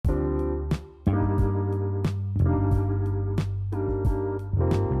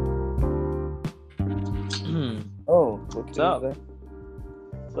What's up? Tuesday.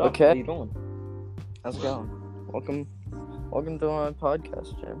 What's up? Okay. How you doing? How's it going? Welcome to my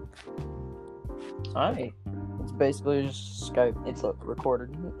podcast, Jim. Hi. It's basically just Skype. It's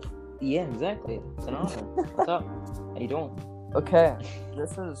recorded. Yeah, exactly. It's an honor. What's up? How you doing? Okay,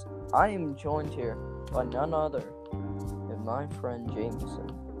 I am joined here by none other than my friend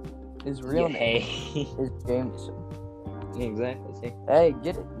Jameson. His real name is Jameson. Yeah, exactly. See? Hey,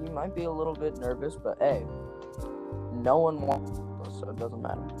 get it? You might be a little bit nervous, but hey, no one wants us, so it doesn't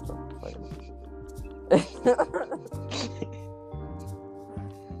matter. So,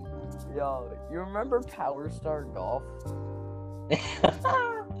 Yo, you remember Power Star Golf?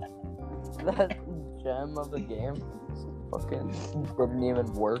 That gem of a game fucking didn't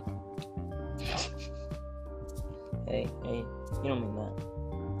even work. Hey, you don't mean that.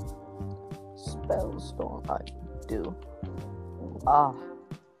 Spellstorm, I do. Ah,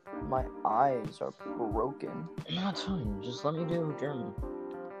 my eyes are broken. No, it's fine. Just let me do German.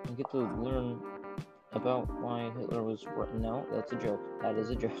 I get to learn about why Hitler was... No, that's a joke. That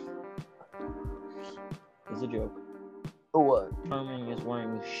is a joke. It's a joke. What? Charming is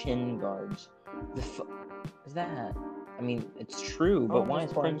wearing shin guards. The is that? I mean, it's true, but why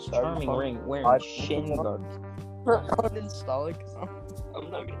is Prince Charming wearing shin guards? Uninstall it, because I'm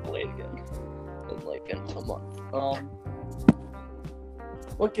not gonna play it again in like a month.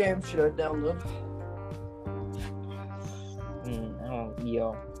 What game should I download?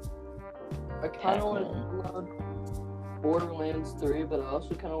 Yo. I kind of want to download Borderlands 3, but I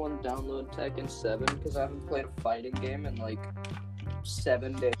also kind of want to download Tekken 7 because I haven't played a fighting game in like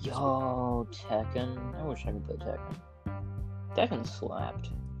 7 days. Yo, Tekken. I wish I could play Tekken. Tekken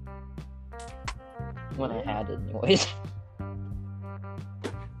slapped. When I had it, anyways.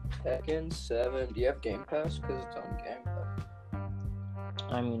 Tekken 7. Do you have Game Pass? Because it's on Game Pass.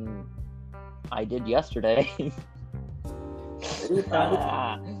 I mean, I did yesterday.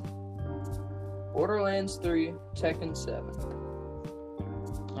 Borderlands 3, Tekken 7.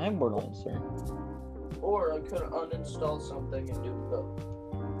 I have Borderlands 3. Or I could uninstall something and do both.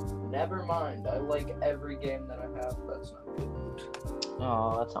 Never mind, I like every game that I have, that's not good.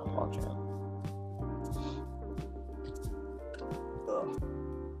 Oh, that's not fortunate.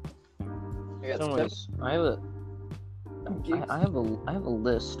 Anyways, I have a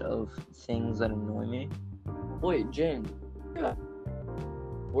list of things that annoy me. Wait, Jane.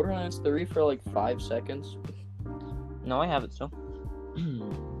 Borderlands 3 for like 5 seconds. No, I have it still.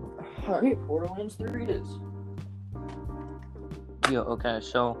 Alright, Borderlands 3 it is. Yo, okay,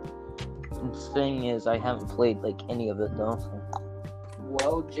 so the thing is, I haven't played like any of it though. So.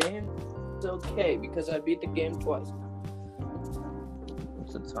 Well, Jane, it's okay because I beat the game twice.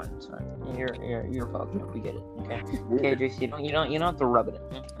 It's fine. You're fucking up. We get it. Okay. Okay, JC, you don't have to rub it in.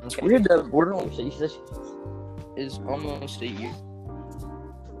 Okay. It's weird that Borderlands is almost a year.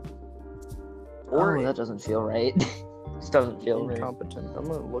 Or that doesn't feel right. This doesn't feel right. Incompetent. I'm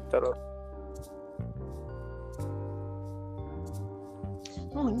gonna look that up.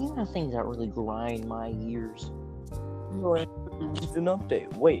 Oh, you know things that really grind my gears. Just an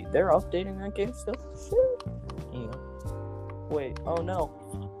update. Wait, they're updating that game still? Shit. Yeah. Wait. Oh no.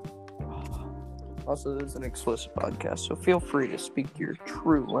 Also, this is an explicit podcast, so feel free to speak your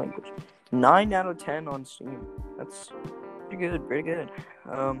true language. 9 out of 10 on Steam. That's pretty good.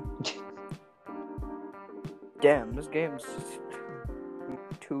 Damn, this game's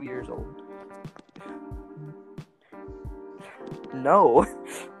 2 years old. No,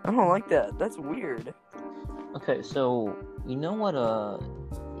 I don't like that. That's weird. Okay, so you know what?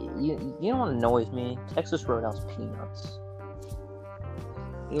 You know what annoys me? Texas Roadhouse peanuts.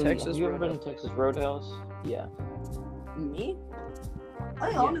 Have you ever been to Texas Roadhouse? Yeah. Me?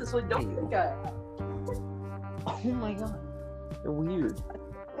 I honestly don't think I have. Oh my god, they're weird.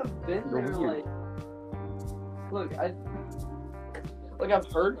 I've been there, like, look,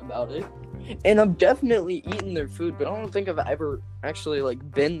 I've heard about it, and I've definitely eaten their food, but I don't think I've ever actually, like,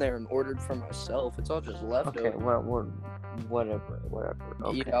 been there and ordered for myself. It's all just leftover. Okay, whatever.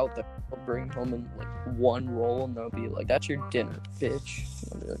 Okay. Eat out there, I'll bring home in, like, one roll, and they'll be like, that's your dinner, bitch.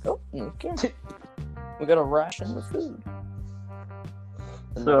 I'll be like, oh, okay. We gotta ration the food.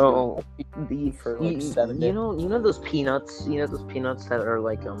 So for like 7 days. You know those peanuts. You know those peanuts that are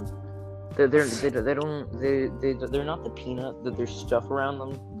like they're not the peanut that there's stuff around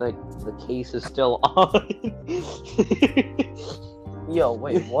them. Like the case is still on. Yo,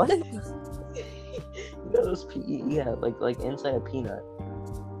 wait, what? You know those like inside a peanut.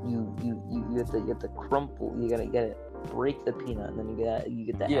 You have to crumple. You gotta get it. Break the peanut, and then you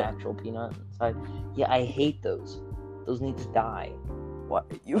get the actual peanut inside. Yeah, I hate those. Those need to die. What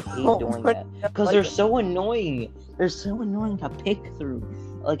you I hate doing that because they're so annoying. They're so annoying to pick through.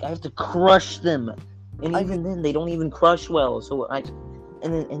 Like I have to crush them, and even then they don't even crush well. So and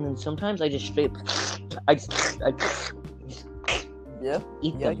then sometimes I just straight I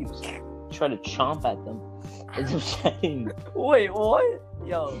eat them. Try to chomp at them. It's upsetting. Wait, what?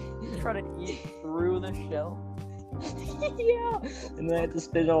 Yo, you try to eat through the shell? Yeah, and then I have to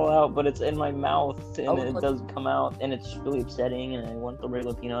spit it all out, but it's in my mouth, and it doesn't come out, and it's really upsetting, and I want the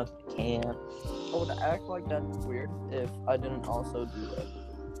regular peanuts, but I can't. I would act like that's weird if I didn't also do that.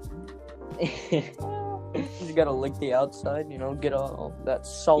 You gotta lick the outside, get all that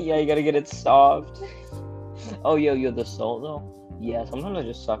salt. Yeah, you gotta get it soft. Oh, yo, the salt, though? Yeah, sometimes I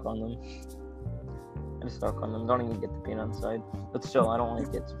just suck on them. Don't even get the peanut inside. But still, I don't like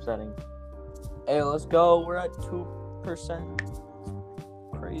it. It's upsetting. Hey, let's go. We're at 2%.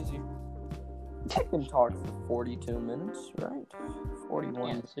 Crazy. I can talk for 42 minutes, right? 41.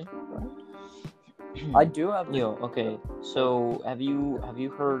 Yeah, see? Right? I do have. Yo, okay. So, have you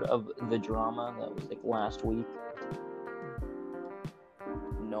heard of the drama that was like last week?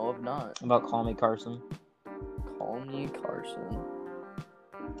 No, I've not. About Call Me Carson. Call Me Carson.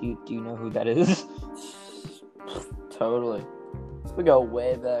 Do you know who that is? Totally. We go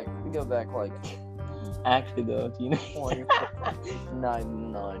way back. We go back like. Actually, though, do you know? No, I have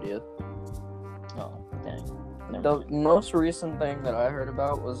no idea. Oh, dang. The most recent thing that I heard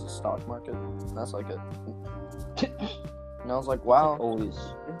about was the stock market. That's like it. And I was like, wow. It's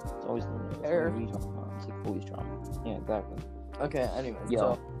always the news. It's like always drama. Yeah, exactly. Okay, anyways. Yo,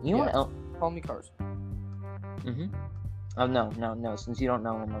 so, you know what? Call Me Carson. Mm-hmm. Oh, no. Since you don't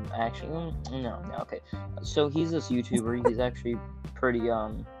know him, I'm actually... No, okay. So, he's this YouTuber. He's actually pretty,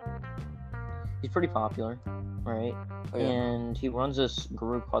 he's pretty popular, right? Oh, yeah. And he runs this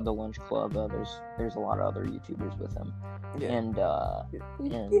group called the Lunch Club. There's a lot of other YouTubers with him. Yeah. And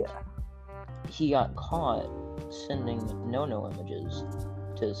he got caught sending no images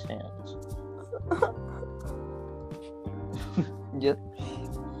to his fans. Yep.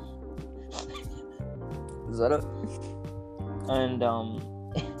 Is that it? And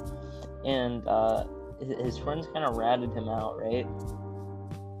his friends kind of ratted him out, right?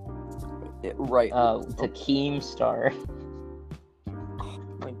 Yeah, right. To Keemstar. Oh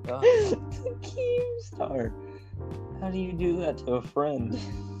my god. To Keemstar. How do you do that to a friend?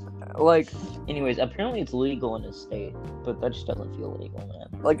 Like, anyways, apparently it's legal in his state, but that just doesn't feel legal, man.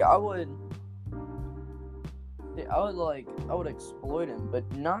 Like, I would exploit him, but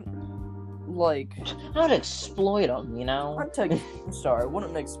not like. I would exploit him, I'd take Keemstar. I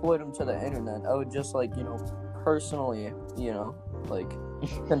wouldn't exploit him to the internet. I would just personally, like.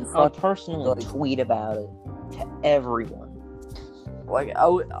 I'll personally tweet about it to everyone. Like, I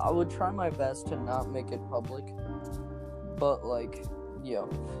would try my best to not make it public, but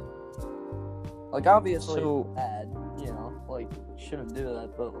obviously it's bad, shouldn't do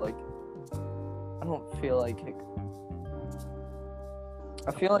that, but I don't feel like it.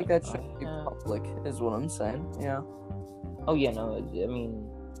 I feel like that should be public, is what I'm saying. Yeah. Oh yeah, no, I mean.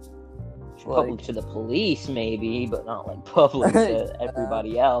 Public to the police, maybe, but not public to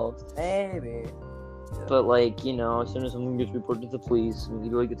everybody else. Maybe. Yeah. But as soon as something gets reported to the police,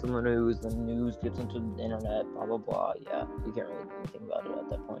 immediately gets on the news, then the news gets into the internet, blah blah blah. Yeah, you can't really do anything about it at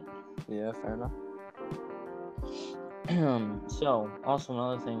that point. Yeah, fair enough. So, also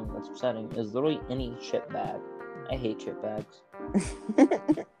another thing that's upsetting is literally any chip bag. I hate chip bags.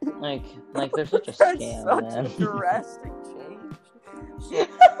 They're such a scam, man. Such a drastic change.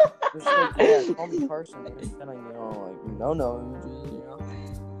 It's Call Me Carson. They're sending, no images,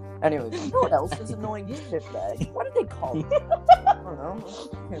 Anyways, you know what else is annoying? Chip bag. What did they call it? I don't know.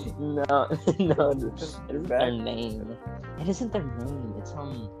 No, it isn't their name. It isn't their name. It's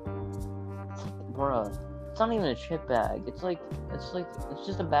bruh. It's not even a chip bag. It's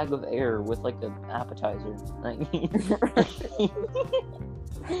just a bag of air with an appetizer.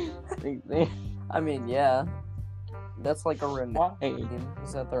 I mean, yeah. That's a renowned name,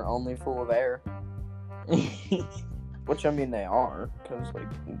 is that they're only full of air. Which, I mean, they are, because,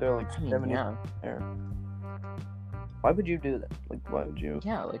 they're 70 air. Why would you do that? Why would you?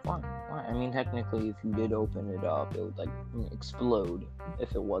 Yeah, why? I mean, technically, if you did open it up, it would, explode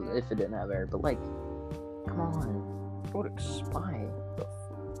if it didn't have air, but, come on. It would explode.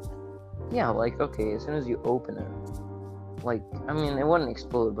 Yeah, okay, as soon as you open it, I mean, it wouldn't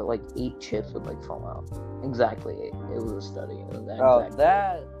explode, but 8 chips would fall out. Exactly 8. It was a study. It was that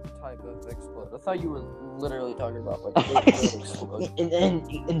that type of explode. I thought you were literally talking about 8 explode. and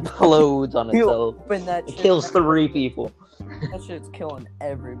implodes on itself. Open that it kills 3 people. That shit's killing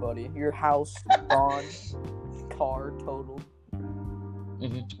everybody. Your house gone, car totaled.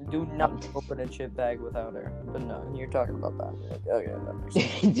 Do not open a chip bag without air. But no, you're talking about that. Okay, that makes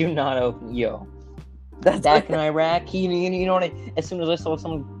sense. Do not open. Yo. That's Back in Iraq, you know what? As soon as I saw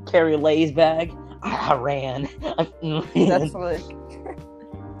someone carry a Lay's bag, I ran. That's like.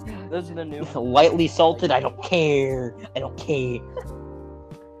 This is the new. Lightly salted. I don't care. This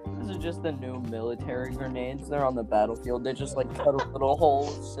is just the new military grenades. They're on the battlefield. They just like cut a little hole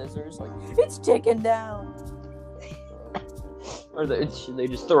with scissors. Like it's ticking down. Or they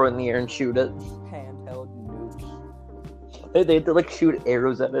just throw it in the air and shoot it. Handheld nukes. They have to like shoot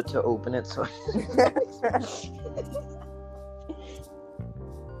arrows at it to open it. So.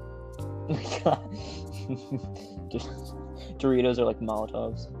 Oh my God. Doritos are like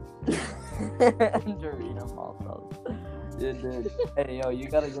Molotovs. Dorito Molotovs. Dude. Hey, yo, you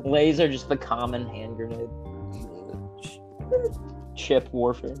gotta get... Lays are just the common hand grenade. Chip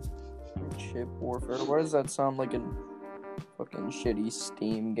warfare. Chip warfare. Why does that sound like a fucking shitty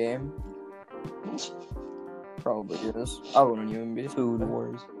Steam game? Probably is. I wouldn't even be. Food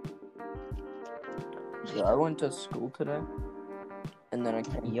wars. Yeah, I went to school today. And then I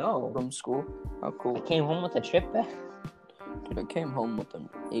came from school. How cool. I came home with a chip bag. Dude, I came home with an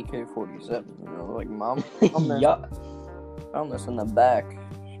AK-47. You know, like, Mom, found this in the back.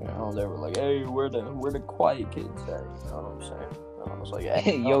 You know, they were like, hey, where the quiet kids at? You know what I'm saying? And I was like,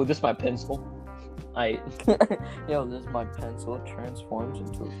 hey, yo, this is my pencil. Yo, this is my pencil. It transforms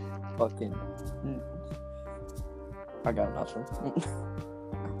into a fucking... I got nothing.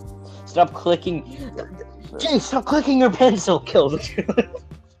 Stop clicking. Jay, stop clicking your pencil. Kill the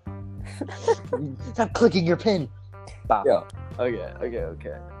Stop clicking your pen. Bop. Yeah.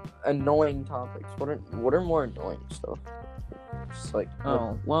 Okay. Annoying topics. What are more annoying stuff? Just like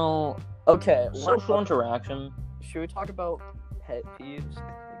Okay. Social interaction. Should we talk about pet peeves?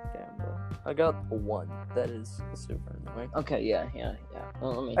 Like, damn, bro. I got one that is super annoying. Okay. Yeah.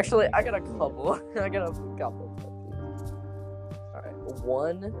 Well, Actually, I got a couple. I got a couple pet peeves. All right.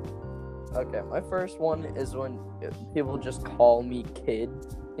 One. Okay, my first one is when people just call me kid.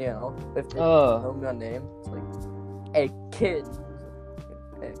 You know, if they know my name, it's like, hey, kid.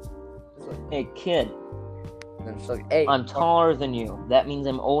 Hey. It's like, hey, kid. And it's like, hey. I'm taller than you. That means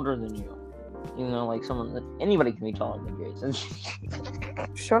I'm older than you. You know, like anybody can be taller than Jason.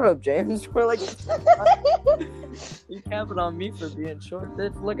 Shut up, James. We're like, you capping on me for being short,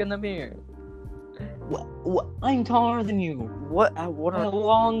 bitch. Look in the mirror. What? I'm taller than you. What a are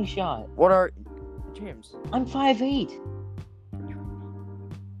long shot. What are James? I'm 5'8".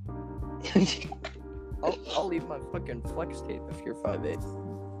 I'll leave my fucking flex tape if you're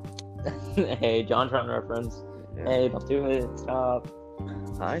 5'8". Hey, John Tron reference. Yeah. Hey, don't do it. Stop.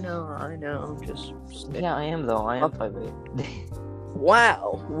 I know. Just yeah, I am though. I am 5'8".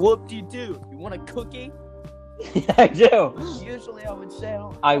 Wow. Whoop-de-doo. You want a cookie? I do. Usually I would say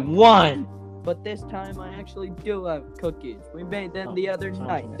I won. But this time I actually do have cookies. We made them the other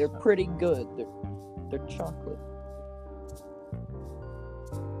night. They're pretty good. They're chocolate.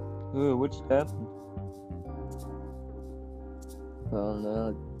 Ooh, what just happened? Oh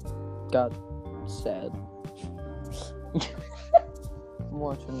no. Got sad. I'm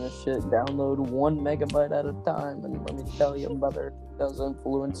watching this shit download 1 megabyte at a time, and let me tell you, brother, it does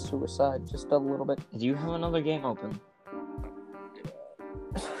influence suicide just a little bit. Do you have another game open?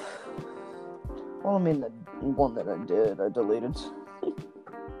 Well, I mean, the one that I did, I deleted.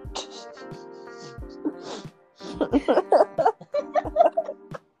 I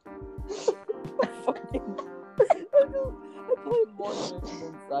played more than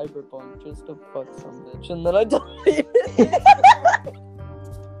Cyberpunk just to fuck some bitch, and then I deleted it.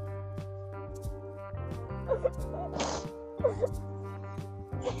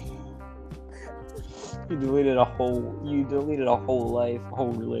 You deleted a whole life, a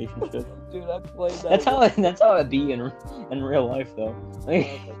whole relationship. Dude, I played that. That's how it be in real life, though.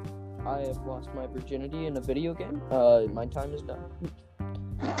 I have lost my virginity in a video game. My time is done.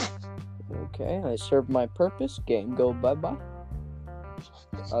 Okay, I served my purpose. Game go bye-bye.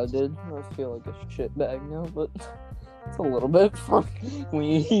 I did. I feel like a shitbag now, but it's a little bit fun.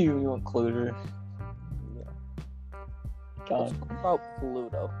 You want closure. Yeah. God. Let's talk about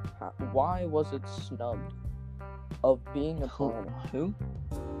Pluto. Why was it snubbed of being a planet? Who?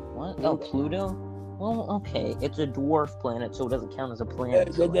 What? Oh, Pluto? Well, okay, it's a dwarf planet, so it doesn't count as a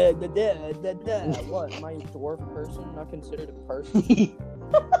planet. What? Am I a dwarf person? Not considered a person?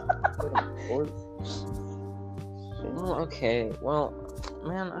 Okay, well,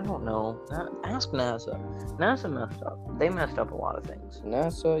 man, I don't know. Ask NASA. NASA messed up. They messed up a lot of things.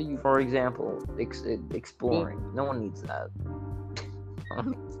 NASA, for example, exploring. No one needs that.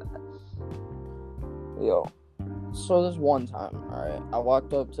 Yo, So this one time, alright, I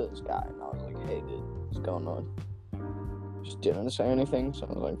walked up to this guy and I was like, hey dude, what's going on? Just didn't say anything, so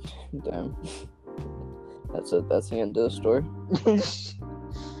I was like, damn. That's it, that's the end of the story.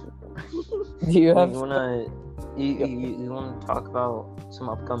 Do you have you wanna talk about some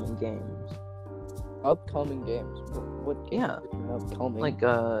upcoming games? upcoming games? What games Yeah. are upcoming? Like,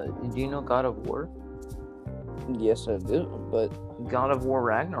 do you know God of War? Yes, I do, but God of War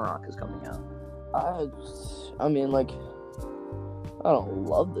Ragnarok is coming out. I mean, like, I don't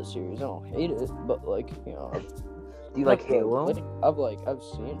love the series. I don't hate it, but like, you know, Do you like Halo? I've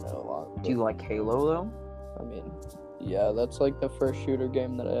seen it a lot. Do you like Halo though? I mean, yeah, that's like the first shooter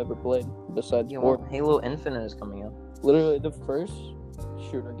game that I ever played besides Yeah, well, Halo Infinite is coming out. Literally, the first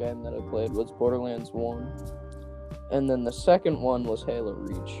shooter game that I played was Borderlands 1, and then the second one was Halo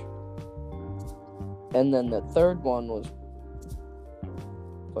Reach, and then the third one was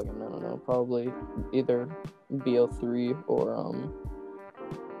fucking, I don't know, probably either BO3 or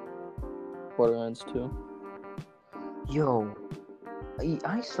Borderlands 2. Yo,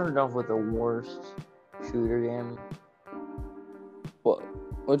 I started off with the worst shooter game.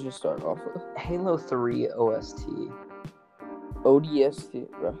 What'd you start off with? Halo 3 OST. ODST,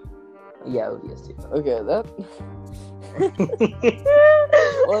 bro. Yeah, ODST. Okay, that.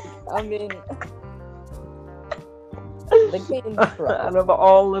 Like, I mean, the game. Out of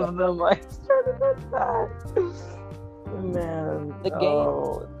all of them, I started with that. Man, The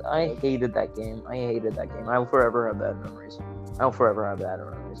game. I hated that game. I will forever have bad memories. I'll forever have bad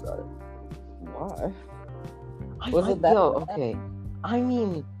memories about it. Why? Was it that bad? Okay. I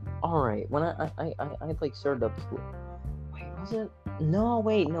mean, all right. When I like started up school. Wait, was it? No,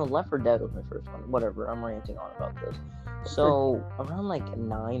 wait, no. Left 4 Dead was my first one. Whatever. I'm ranting on about this. So around like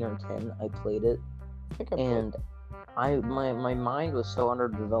 9 or 10, I played it, and my mind was so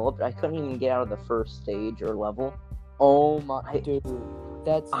underdeveloped. I couldn't even get out of the first stage or level. Oh my, dude,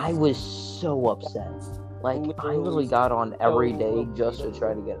 I was so upset. Like, I literally got on every day just to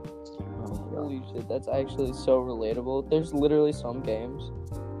try to get it. Holy shit, that's actually so relatable. There's literally some games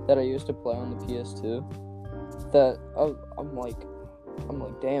that I used to play on the PS2 that I'm like,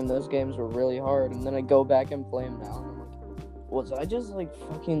 damn, those games were really hard. And then I go back and play them now, and I'm like, was I just like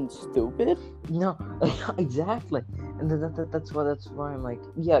fucking stupid? No, exactly. And that's why I'm like,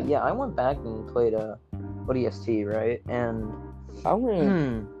 yeah. I went back and played ODST, right? And I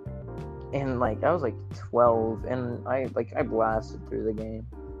went. And like I was like 12, and I blasted through the game.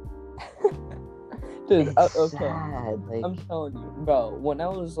 Dude, okay. Sad, like... I'm telling you, bro. When I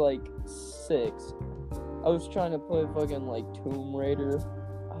was like 6, I was trying to play fucking like Tomb Raider.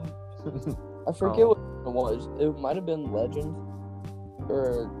 I forget what it was. It might have been Legend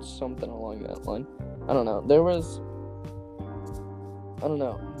or something along that line. I don't know. There was. I don't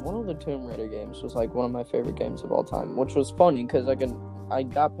know. One of the Tomb Raider games was like one of my favorite games of all time, which was funny because I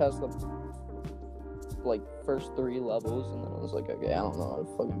got past the like first 3 levels, and then I was like, okay, I don't know how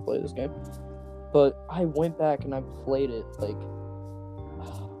to fucking play this game. But I went back and I played it like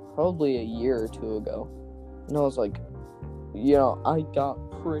probably a year or 2 ago, and I was like, you know, I got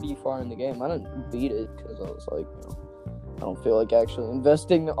pretty far in the game. I didn't beat it because I was like, you know, I don't feel like actually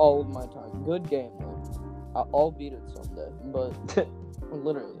investing all of my time. Good game though. I'll beat it someday, but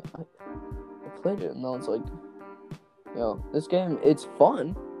literally, I played it and I was like, you know, this game, it's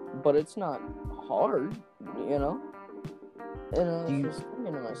fun, but it's not hard, you know? And I was just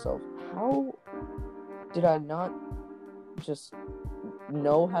thinking to myself, how did I not just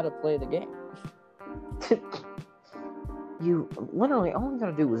know how to play the game? You literally, all you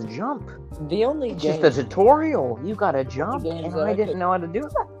gotta do was jump. The only it's game... just a tutorial. You gotta jump, and I didn't know how to do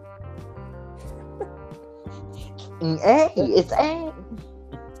that. It's A.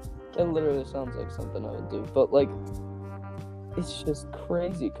 It literally sounds like something I would do, but like, it's just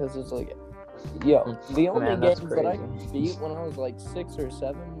crazy because it's like, yo, the only games that I could beat when I was like 6 or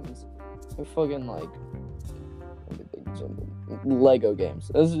 7 was fucking like, Lego games.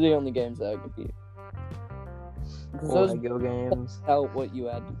 Those are the only games that I could beat. Lego games. Out what you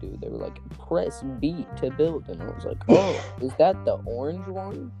had to do. They were like, press B to build, and I was like, oh, is that the orange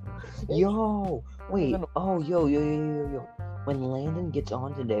one? Yo, wait. Oh, yo. When Landon gets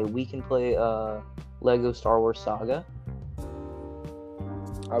on today, we can play Lego Star Wars Saga.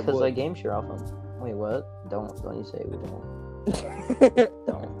 Because I game share off him. Wait, what? Don't you say we don't.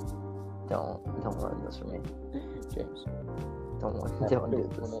 don't run this for me, James. Don't do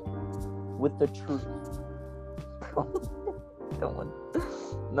this. With the truth. Don't.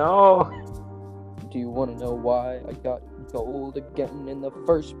 No. Do you want to know why I got gold again in the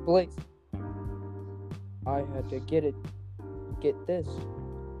first place? I had to get this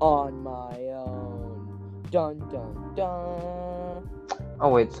on my own. Dun dun dun. Oh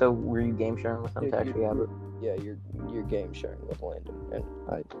wait, so were you game sharing with them to actually have it? Yeah, you're game sharing with Landon, and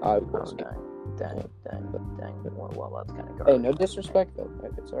I was. Dang. Well, that's kind of garbage. Hey, no disrespect though.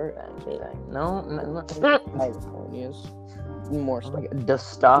 It's alright. Dang. No. California is more stuff. The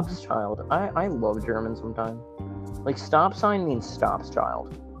stops child. I love German sometimes. Like, stop sign means stops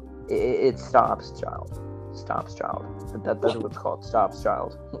child. It stops child. Stops child. That's what it's called. Stops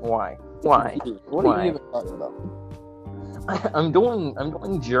child. Why? What are you even talking about? I'm doing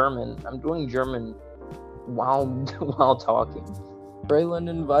German. I'm doing German while talking. Braylon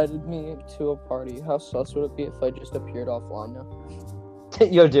invited me to a party. How sus would it be if I just appeared offline now?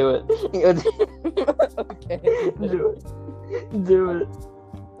 Yo, do it. Okay. Do it.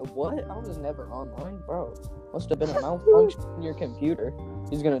 What? I was never online, bro. Must have been a malfunction in your computer.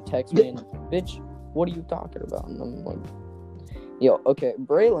 He's gonna text me and, bitch, what are you talking about? And I'm like, yo, okay,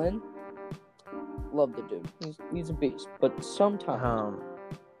 Braylon, love the dude. He's a beast. But sometimes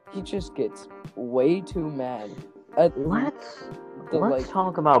he just gets way too mad. Let's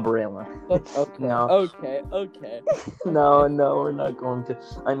talk about Braylon. Okay. No. Okay. No, we're not going to.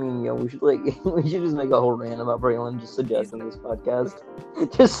 I mean, we should just make a whole rant about Braylon. Just suggest him this podcast.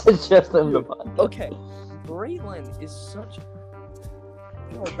 Just suggest him the podcast. Okay, Braylon is such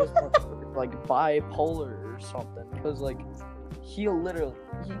like bipolar or something, because like he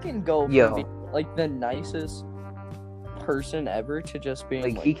can go from being like the nicest person ever to just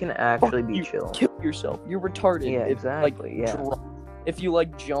being like he can actually be chill. Kill yourself. You're retarded. Yeah, exactly. If you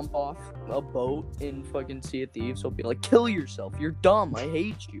like jump off a boat in fucking Sea of Thieves, he'll be like, kill yourself. You're dumb. I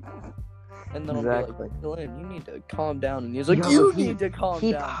hate you. And then I'll be like, Dylan, you need to calm down. And he's like, you need to calm down.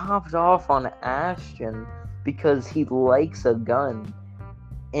 He popped off on Ashton because he likes a gun.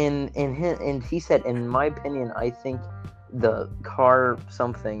 And he said, in my opinion, I think the car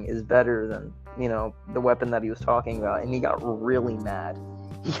something is better than, the weapon that he was talking about. And he got really mad.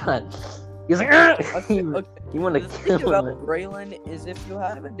 He's like, he wanted to kill him. The thing about Braylon is, if you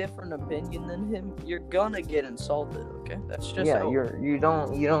have a different opinion than him, you're gonna get insulted. Okay, that's just you're not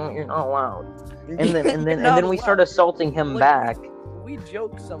allowed. And then we start assaulting him back. We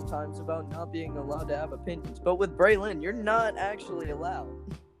joke sometimes about not being allowed to have opinions, but with Braylon, you're not actually allowed.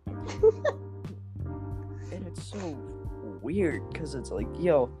 And it's so weird, because it's like,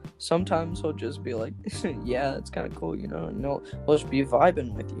 sometimes he'll just be like, yeah, it's kind of cool, and he'll just be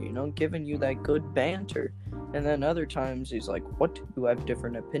vibing with you, giving you that good banter. And then other times he's like, what, you have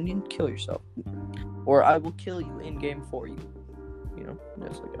different opinion? Kill yourself, or I will kill you in game for you, and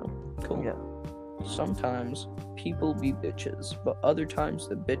it's like, oh, cool. Yeah. Sometimes people be bitches, but other times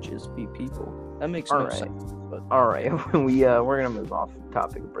the bitches be people. That makes no sense. But alright, we're gonna move off the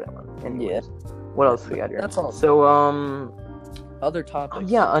topic of Braylon. Anyways, what else we got here? That's all. So other topics.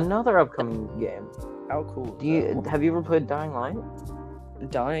 Yeah, another upcoming game. How cool? Have you ever played Dying Light?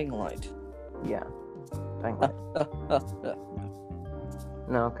 Dying Light. Yeah, Dying Light.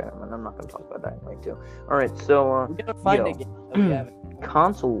 No, okay, I'm not gonna talk about Dying Light too. All right, so we're gonna find a game that we haven't.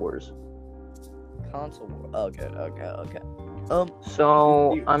 Console Wars. Okay.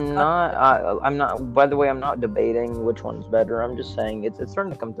 So I'm not. By the way, I'm not debating which one's better. I'm just saying it's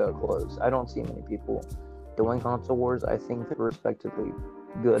starting to come to a close. I don't see many people doing Console Wars. I think they're respectively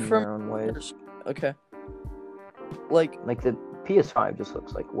good in their own ways. Okay. Like the PS5 just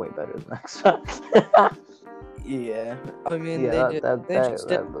looks like way better than Xbox. Yeah, I mean, they just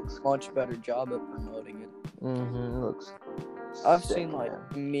did a much better job at promoting it. It looks. I've seen like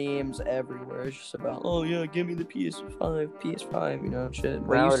memes everywhere. It's just about, oh yeah, give me the PS5, shit.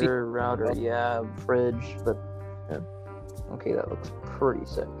 Router, yeah, fridge, but okay, that looks pretty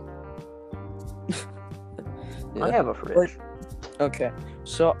sick. Yeah. I have a fridge. Okay,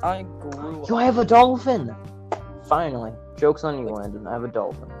 so I grew up. Yo, I have a dolphin. Finally, joke's on you, Landon. I have a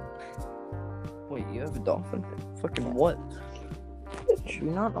dolphin. Wait, you have a dolphin? Fucking what? Do you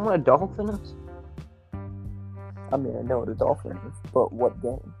not know what a dolphin is? I mean, I know what a dolphin is, but what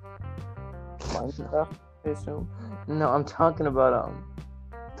game? Minecraft, I assume? No, I'm talking about,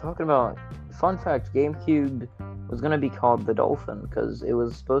 fun fact, GameCube was gonna be called the Dolphin, because it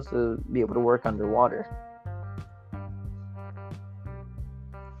was supposed to be able to work underwater.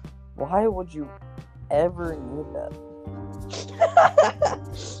 Why would you ever need that?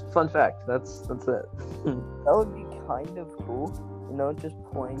 Fun fact, that's it. That would be kind of cool. Just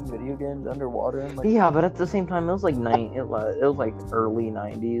playing video games underwater and like. Yeah, but at the same time, it was like early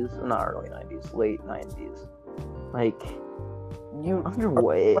 90s, not early 90s, late 90s. Like,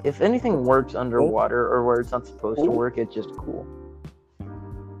 underwater. If anything works underwater or where it's not supposed to work, it's just cool.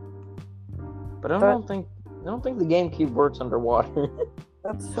 But I don't think the GameCube works underwater.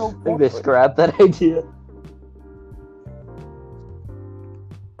 That's so. I think they scrapped that idea.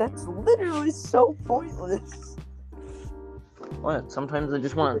 That's literally so pointless. What? Sometimes I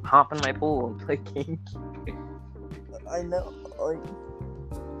just want to hop in my pool and play games. I know, like,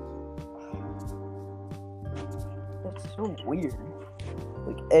 that's so weird.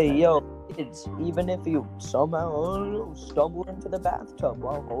 Like, hey, yo, kids, even if you somehow, I don't know, stumble into the bathtub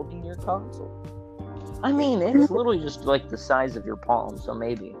while holding your console. I mean, it's literally just like the size of your palm, so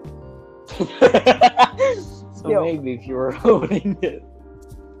maybe. Maybe if you were holding it.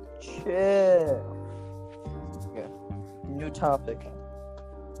 Chill. Okay. New topic.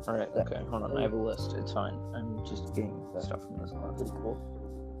 Alright, okay, hold on, I have a list, it's fine. I'm just getting stuff from this list. Pretty cool.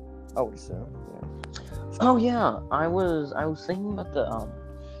 I would assume, yeah. Oh yeah, I was thinking about the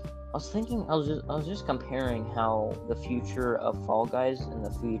I was just comparing how the future of Fall Guys and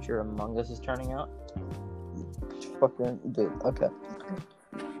the future of Among Us is turning out. Fucking dude, okay.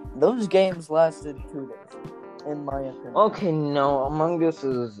 Those games lasted 2 days, in my opinion. Okay, no, Among Us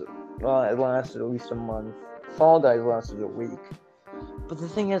is it lasted at least a month. Fall Guys lasted a week. But the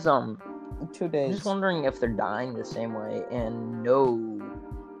thing is, 2 days. I'm just wondering if they're dying the same way. And no,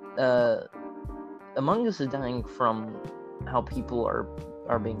 Among Us is dying from how people are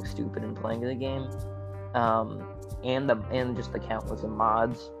being stupid and playing the game, and just the countless of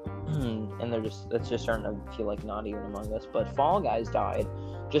mods, and it's just starting to feel like not even Among Us. But Fall Guys died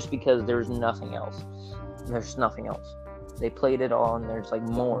just because there's nothing else. There's nothing else. They played it all, and there's like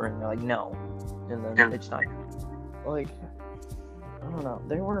more, and they're like no, and then it's not. Like, I don't know.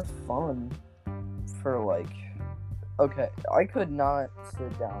 They were fun for like. Okay, I could not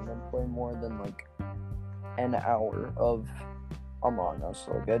sit down and play more than like an hour of Among Us.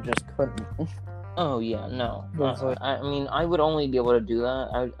 Like, I just couldn't. Oh yeah, no. I mean, I would only be able to do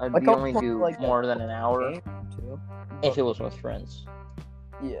that. I'd like, only do like more than an hour too, if it was with friends.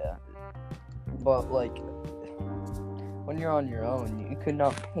 Yeah, but like when you're on your own, you could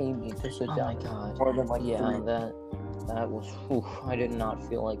not pay me to sit down. Oh my god. More than like 3. That was. Oof, I did not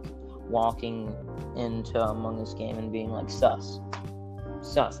feel like walking into Among Us game and being like sus.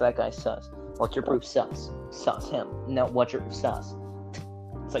 That guy's sus. What's your proof? Sus him. No, what's your sus?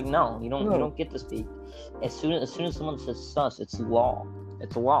 It's like no, you don't get to speak. As soon as someone says sus, it's law.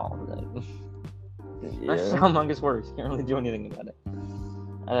 It's law. Yeah. That's how Among Us works. You can't really do anything about it.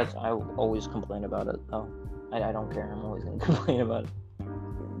 I always complain about it. Oh, I don't care. I'm always gonna complain about it.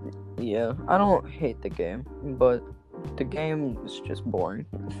 Yeah, I don't hate the game, but the game is just boring.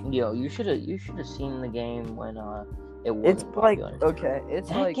 Yo, you should have seen the game when it wasn't popular.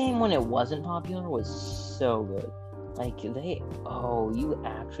 That game when it wasn't popular was so good. Like you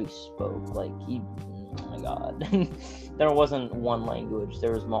actually spoke like oh my god. There wasn't one language,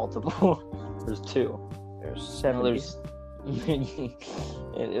 there was multiple. There's 2. There's 7.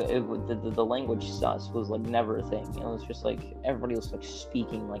 The language sus was like never a thing. It was just like everybody was like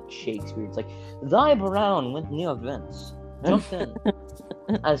speaking like Shakespeare. It's like thy brown with new events. Jump in.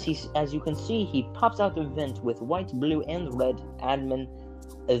 As you can see, he pops out of vent with white, blue, and red. Admin,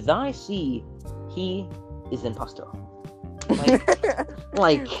 thy see, he is imposter.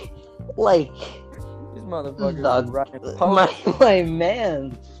 Like these motherfuckers. My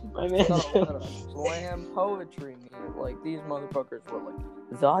man. Slam poetry. Like these motherfuckers were like,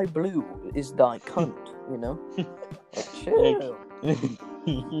 thy blue is thy cunt. You know. Like, chill.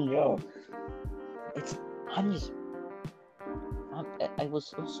 Yo, it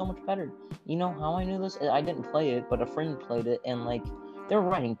was so much better. You know how I knew this? I didn't play it, but a friend played it, and like they were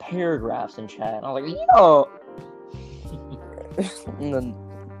writing paragraphs in chat. And I was like, yo.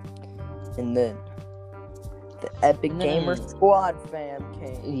 and then the Epic Gamer Squad fam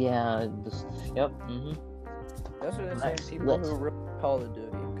came. Yeah. Yep. Those are the same people who wrote Call of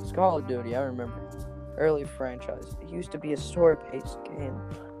Duty. Because Call of Duty, I remember, early franchise. It used to be a story-based game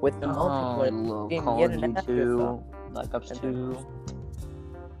with the multiplayer. I love Call of Duty 2. Black Ops 2.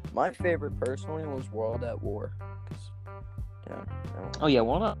 My favorite, personally, was World at War. Oh yeah,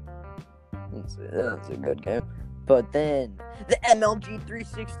 World at That's a good game. But then the MLG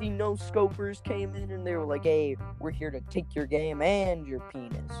 360 no scopers came in and they were like, hey, we're here to take your game and your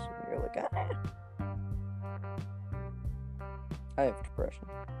penis. And you're like, ah. I have depression.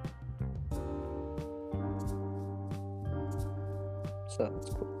 So that's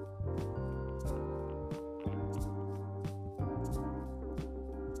cool.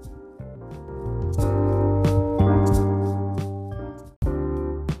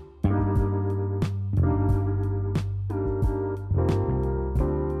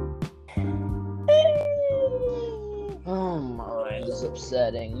 Oh my, this is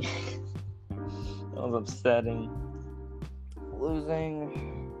upsetting. That was upsetting. Losing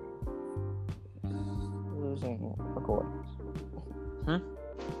recordings.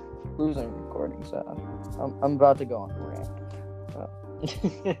 Losing recording sound. I'm about to go on a rant.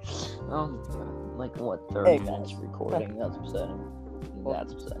 Like what? 30 Hey, minutes guys. recording. That's upsetting.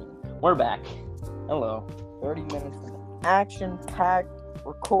 That's upsetting. We're back. Hello. 30 minutes of action-packed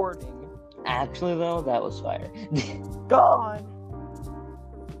recording. Actually, though, that was fire. Gone.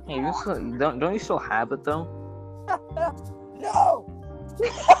 Hey, you still, don't you still have it though? No.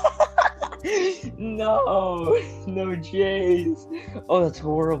 No, Jaymes. Oh, that's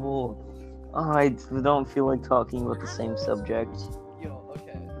horrible. Oh, I don't feel like talking about the same subject. Yo,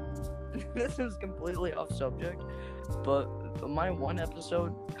 okay. This is completely off subject, but my one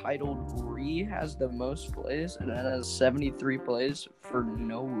episode titled Re has the most plays, and it has 73 plays for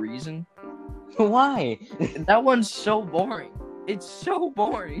no reason. Why? That one's so boring. It's so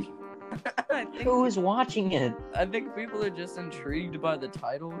boring. Who is watching it? I think people are just intrigued by the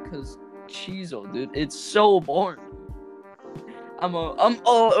title because Cheezel, dude. It's so boring. I'm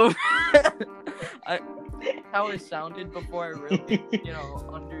all over. How it sounded before I really,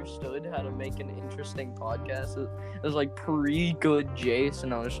 understood how to make an interesting podcast. It was like pretty good Jace,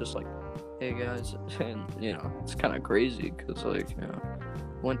 and I was just like, hey guys, and it's kind of crazy because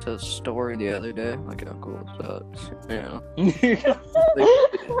went to a store the other day. Like, how cool is that?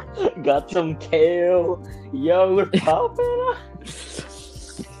 Got some kale. Yo, we're popping.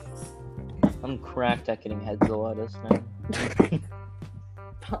 I'm cracked at getting heads of lettuce now.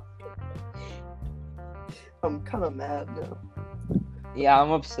 I'm kind of mad now. Yeah,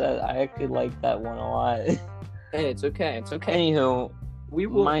 I'm upset. I actually like that one a lot. Hey, it's okay. It's okay. Anywho,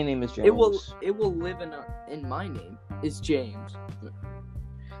 my name is Jaymes. It will live in my name. It's Jaymes.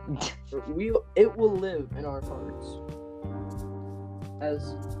 It will live in our hearts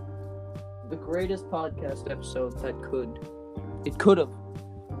as the greatest podcast episode that could. It could have,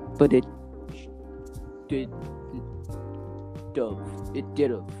 but it did. It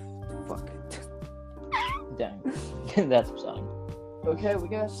did have. Fuck it. Dang, that's upsetting. Okay, we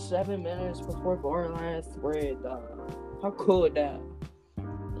got 7 minutes before Borderlands 3 done. How cool is that?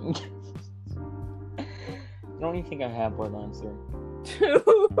 I don't even think I have Borderlands 3.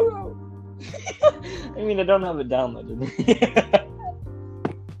 I mean, I don't have it downloaded.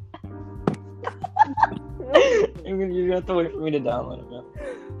 You have to wait for me to download it now.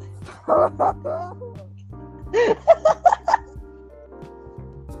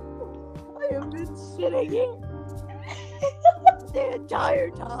 I have been sitting here the entire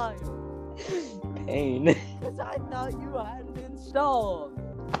time. Pain. Because I thought you hadn't installed.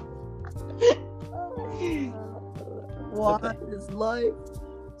 Why is life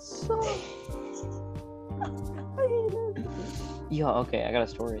so... I hate it. Yo, okay, I got a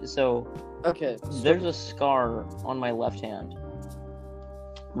story. So, there's a scar on my left hand,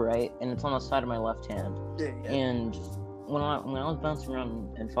 right? And it's on the side of my left hand. Yeah. And when I was bouncing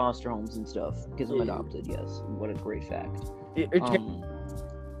around in foster homes and stuff, because I'm adopted, yes. What a great fact.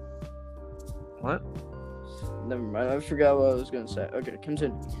 What? Never mind, I forgot what I was going to say. Okay,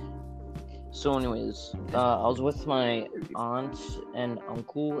 continue. So anyways, I was with my aunt and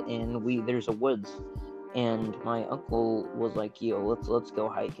uncle, and there's a woods, and my uncle was like, "Yo, let's go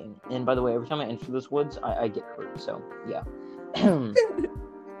hiking." And by the way, every time I enter this woods, I get hurt. So yeah. Okay.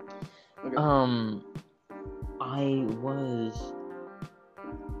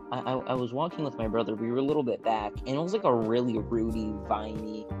 I was walking with my brother. We were a little bit back, and it was like a really rooty,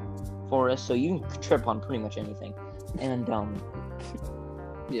 viney forest, so you can trip on pretty much anything. And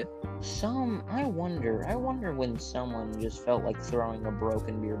yeah. I wonder when someone just felt like throwing a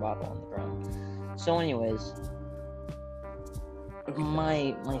broken beer bottle on the ground. So anyways,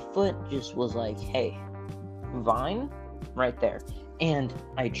 my foot just was like, hey, vine, right there. And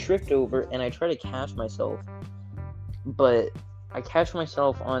I tripped over and I tried to catch myself, but I catch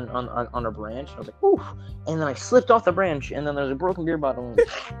myself on a branch. I was like, oof, and then I slipped off the branch, and then there's a broken beer bottle.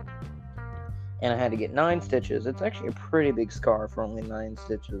 And I had to get 9 stitches. It's actually a pretty big scar for only 9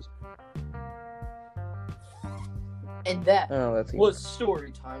 stitches. And that was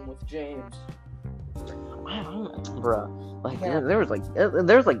story time with Jaymes. Bruh, like there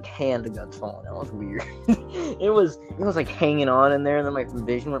was like hand guts falling out. It was weird. it was like hanging on in there, and then my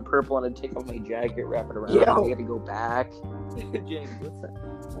vision went purple, and I'd take off my jacket, wrap it around, and I had to go back. Jaymes, what's that?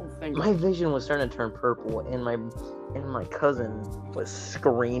 My vision was starting to turn purple, and my cousin was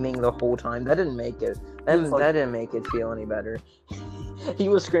screaming the whole time. That didn't make it. That didn't make it feel any better. He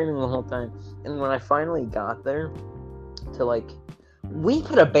was screaming the whole time, and when I finally got there, we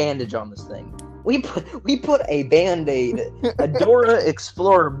put a bandage on this thing. We put a Band-Aid, a Dora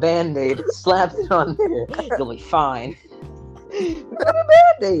Explorer Band-Aid, slapped it on there. It'll be fine. We put a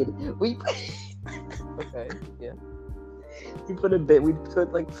Band-Aid. Okay, yeah. We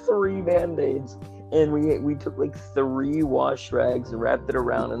took like 3 Band-Aids, and we took like 3 wash rags and wrapped it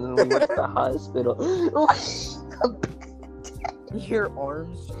around, and then we went to the hospital. Your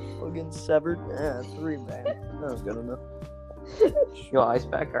arms fucking severed? Yeah, 3, man. That was good enough. Yo, ice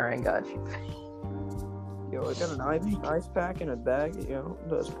pack, alright, got you. Yo, I got an ice pack in a bag,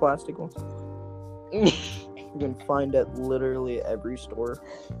 those plastic ones. You can find at literally every store.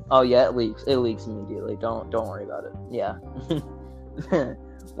 Oh yeah, it leaks. It leaks immediately. Don't worry about it. Yeah.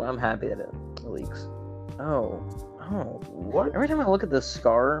 Well, I'm happy that it leaks. Oh, what? Every time I look at this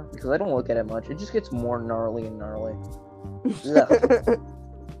scar, because I don't look at it much, it just gets more gnarly and gnarly.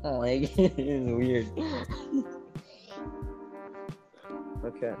 Oh, like, it's weird.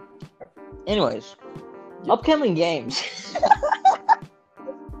 Okay. Anyways, upcoming games.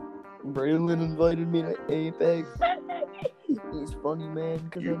 Braylon invited me to Apex. He's funny, man,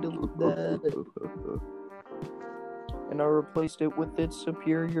 because I deleted that. And I replaced it with its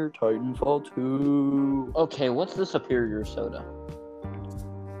superior Titanfall 2. Okay, what's the superior soda?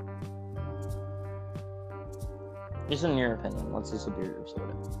 Just in your opinion, what's the superior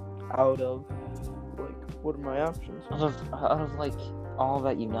soda? Out of, what are my options? Out of like, all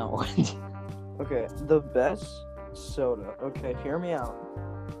that you know. Okay, the best soda. Okay, hear me out.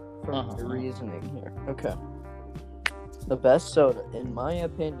 From the reasoning here. Okay. The best soda, in my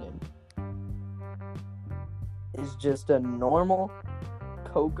opinion, is just a normal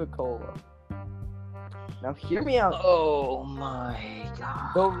Coca-Cola. Now, hear me out. Oh my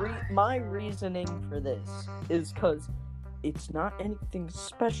god. My reasoning for this is because it's not anything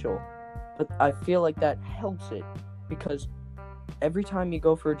special, but I feel like that helps it, because every time you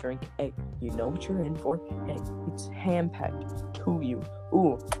go for a drink, hey, you know what you're in for. Hey, it's hand-packed to you.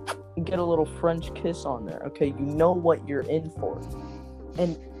 Ooh, you get a little French kiss on there. Okay, you know what you're in for.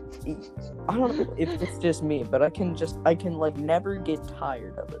 And I don't know if it's just me, but I can like never get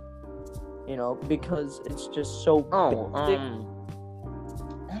tired of it. Because it's just so basic.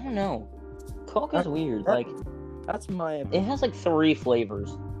 I don't know. Coke is weird. That's my opinion. It has like 3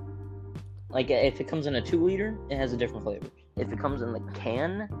 flavors. Like if it comes in a 2-liter, it has a different flavor. If it comes in the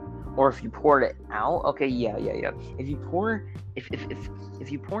can, or if you pour it out, okay, yeah. If you pour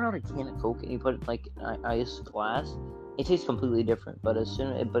out a can of Coke and you put it like ice glass, it tastes completely different. But if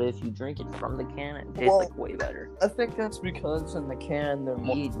you drink it from the can, it tastes like way better. I think that's because in the can they're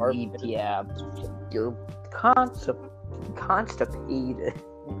more carbonated. Yeah, you're constipated.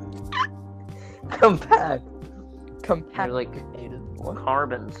 Compact. You're like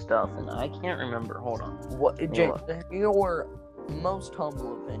carbon stuff, and I can't remember. Hold on. What, Jaymes, in your most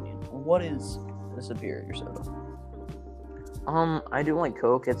humble opinion, what is the superior soda? I do like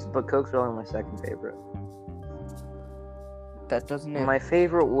Coke. But Coke's really my second favorite. That doesn't. My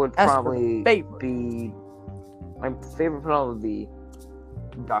favorite would probably be. My favorite would probably be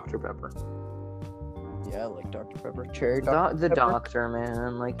Dr. Pepper. Yeah, I like Dr. Pepper. Cherry Dr. The Pepper. Doctor,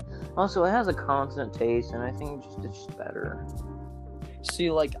 man. Like, also it has a constant taste, and I think it's just better.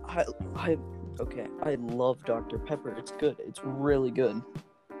 See, like I love Dr. Pepper. It's good. It's really good.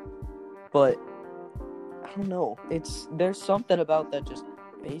 But I don't know. There's something about that just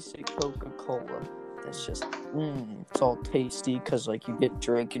basic Coca-Cola. It's just it's all tasty because like you get a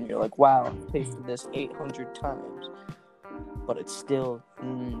drink and you're like, wow, I've tasted this 800 times, but it's still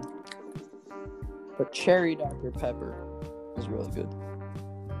But cherry Dr. Pepper is really good.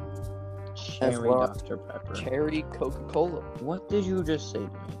 Cherry Dr. Pepper. Cherry Coca-Cola. What did you just say to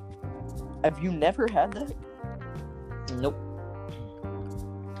me? Have you never had that? Nope.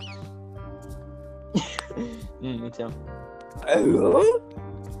 Me too.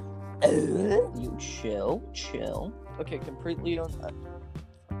 You chill. Okay, completely on.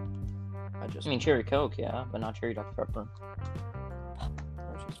 I mean, cherry Coke, yeah, but not cherry Dr. Pepper. I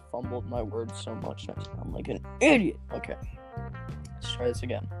just fumbled my words so much. I'm like an idiot. Okay, let's try this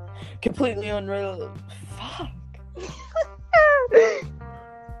again. Completely unreal. Fuck.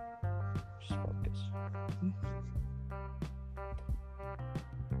 Just focus.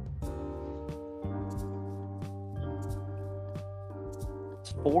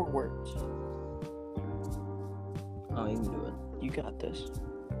 It's 4 words. Oh, you can do it. You got this.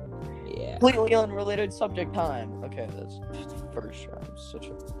 Yeah. Completely unrelated subject time. Okay, that's first try. I'm such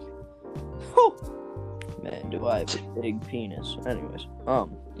a. Whew. Man, do I have a big penis. Anyways,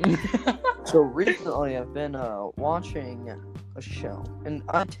 so recently I've been watching a show, and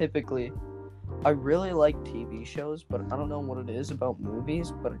I really like TV shows, but I don't know what it is about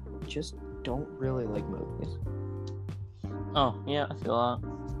movies, but I just don't really like movies. Oh, yeah, I feel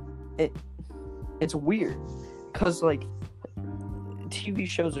that. It's weird, cause like TV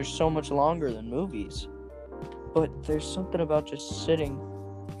shows are so much longer than movies, But there's something about just sitting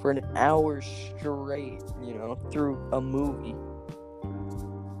for an hour straight, through a movie.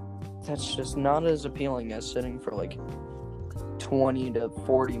 That's just not as appealing as sitting for like 20 to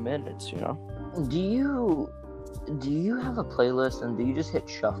 40 minutes, Do you have a playlist and do you just hit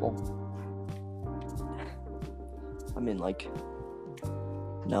shuffle? I mean, like,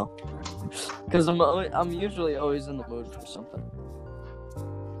 no. Because I'm usually always in the mood for something.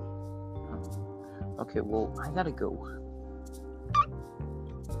 Okay, well, I gotta go.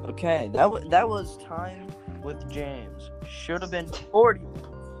 Okay, that was time with Jaymes. Should have been 40.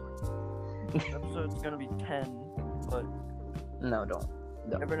 This episode's gonna be 10, but No, don't.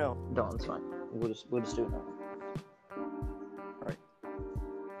 you never know. Don't, it's fine. We'll just do it now.